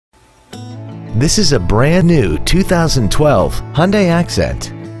This is a brand new 2012 Hyundai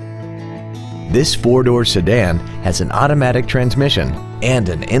Accent. This four-door sedan has an automatic transmission and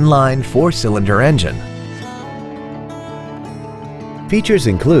an inline four-cylinder engine. Features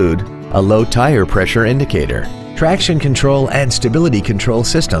include a low tire pressure indicator, traction control and stability control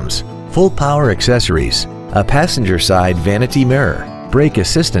systems, full power accessories, a passenger side vanity mirror, brake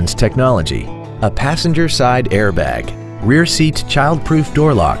assistance technology, a passenger side airbag, rear seat child-proof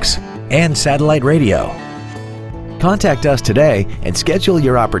door locks, and satellite radio. Contact us today and schedule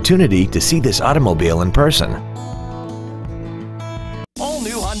your opportunity to see this automobile in person. All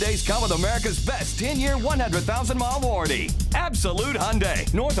new Hyundais come with America's best 10-year, 100,000-mile warranty. Absolute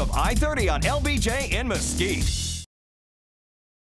Hyundai, north of I-30 on LBJ in Mesquite.